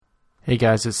Hey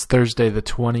guys, it's Thursday the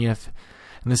 20th,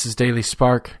 and this is Daily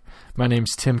Spark. My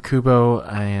name's Tim Kubow,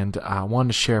 and I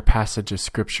wanted to share a passage of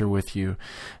Scripture with you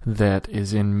that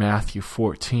is in Matthew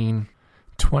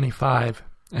 14:25,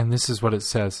 and this is what it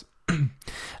says.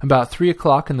 About 3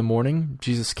 o'clock in the morning,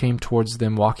 Jesus came towards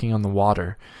them walking on the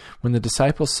water. When the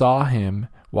disciples saw him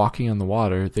walking on the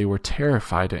water, they were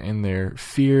terrified. In their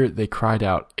fear, they cried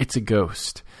out, "It's a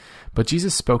ghost." But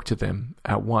Jesus spoke to them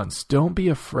at once. "Don't be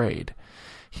afraid,"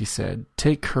 he said.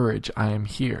 "Take courage, I am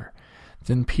here."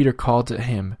 Then Peter called to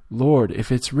him, "Lord,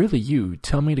 if it's really you,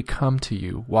 tell me to come to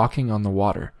you, walking on the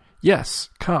water." "Yes,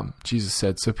 come," Jesus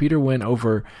said. So Peter went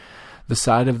over the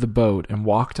side of the boat and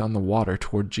walked on the water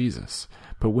toward Jesus.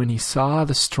 But when he saw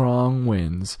the strong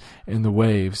winds and the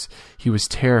waves, he was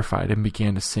terrified and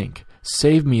began to sink.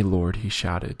 "Save me, Lord," he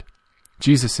shouted.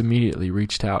 Jesus immediately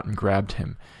reached out and grabbed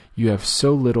him. "You have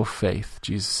so little faith,"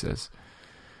 Jesus says.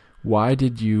 "Why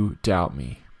did you doubt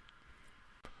me?"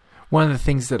 One of the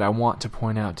things that I want to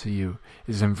point out to you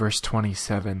is in verse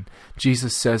 27.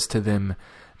 Jesus says to them,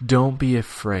 "Don't be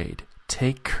afraid.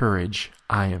 Take courage.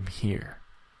 I am here."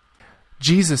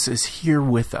 Jesus is here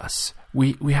with us.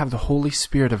 We have the Holy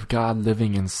Spirit of God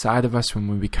living inside of us when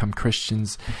we become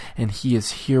Christians, and He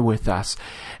is here with us.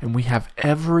 And we have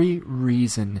every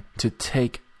reason to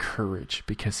take courage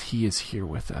because He is here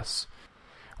with us.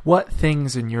 What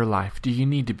things in your life do you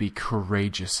need to be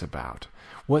courageous about?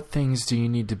 What things do you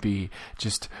need to be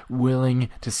just willing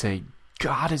to say,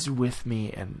 God is with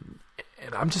me, and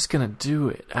I'm just going to do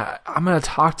it. I'm going to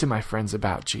talk to my friends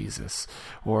about Jesus,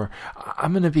 or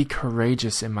I'm going to be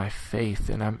courageous in my faith,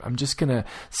 and I'm just going to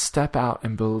step out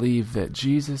and believe that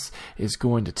Jesus is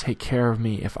going to take care of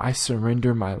me if I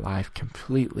surrender my life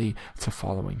completely to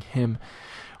following Him.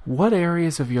 What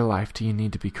areas of your life do you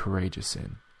need to be courageous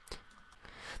in?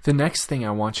 The next thing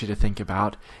I want you to think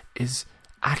about is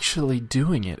actually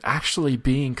doing it, actually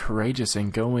being courageous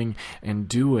and going and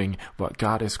doing what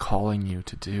God is calling you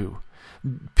to do.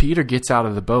 Peter gets out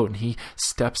of the boat and he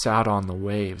steps out on the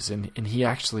waves and he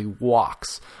actually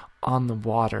walks on the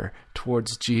water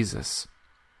towards Jesus.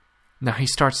 Now he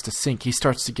starts to sink. He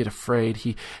starts to get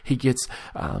afraid. He gets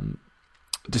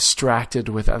distracted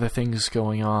with other things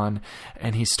going on,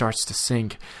 and he starts to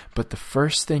sink. But the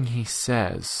first thing he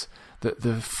says,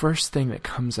 the first thing that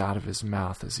comes out of his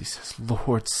mouth is he says,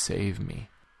 "Lord, save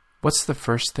me." What's the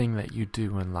first thing that you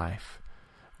do in life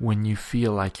when you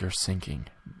feel like you're sinking?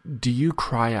 Do you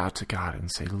cry out to God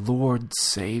and say, "Lord,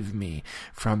 save me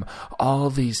from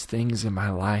all these things in my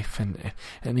life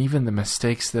and even the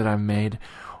mistakes that I've made"?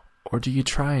 Or do you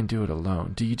try and do it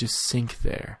alone? Do you just sink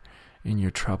there in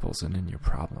your troubles and in your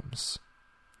problems?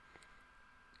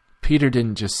 Peter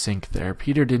didn't just sink there.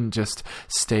 Peter didn't just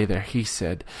stay there. He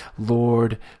said,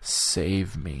 "Lord,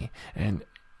 save me." And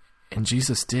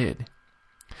Jesus did.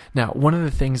 Now, one of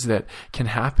the things that can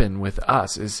happen with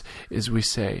us is we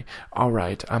say, "All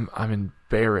right, I'm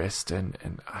embarrassed, and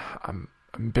I'm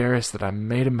embarrassed that I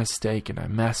made a mistake and I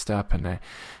messed up, and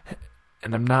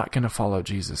I'm not going to follow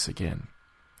Jesus again."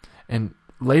 And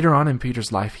later on in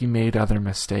Peter's life, he made other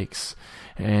mistakes,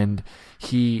 and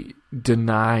he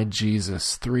denied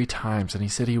Jesus 3 times, and he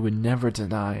said he would never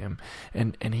deny him,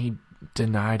 and he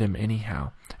denied him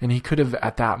anyhow. And he could have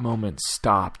at that moment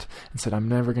stopped and said, "I'm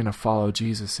never going to follow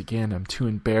Jesus again. I'm too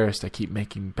embarrassed. I keep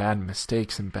making bad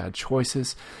mistakes and bad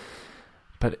choices."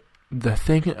 But the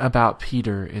thing about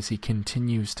Peter is he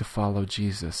continues to follow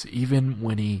Jesus even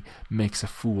when he makes a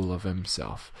fool of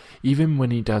himself, even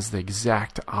when he does the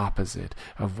exact opposite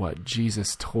of what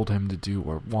Jesus told him to do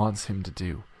or wants him to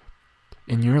do.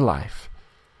 In your life,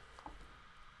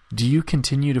 do you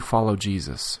continue to follow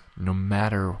Jesus no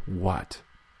matter what?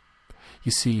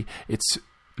 You see, it's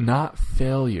not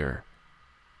failure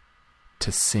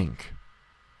to sink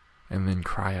and then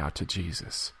cry out to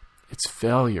Jesus. It's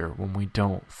failure when we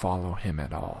don't follow Him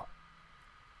at all.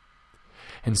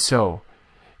 And so,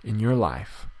 in your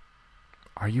life,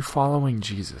 are you following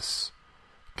Jesus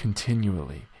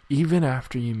continually? Even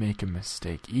after you make a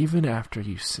mistake, even after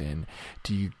you sin,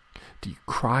 do you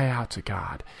cry out to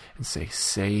God and say,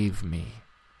 "Save me,"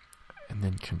 and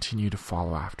then continue to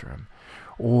follow after Him?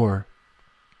 Or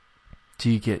do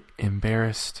you get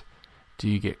embarrassed? Do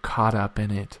you get caught up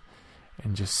in it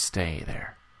and just stay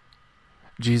there?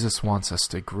 Jesus wants us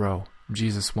to grow.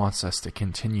 Jesus wants us to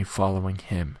continue following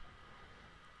Him.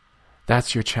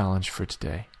 That's your challenge for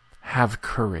today. Have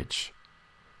courage.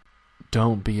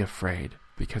 Don't be afraid,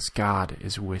 because God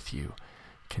is with you.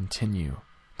 Continue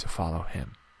to follow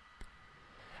Him.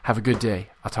 Have a good day.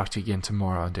 I'll talk to you again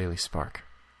tomorrow on Daily Spark.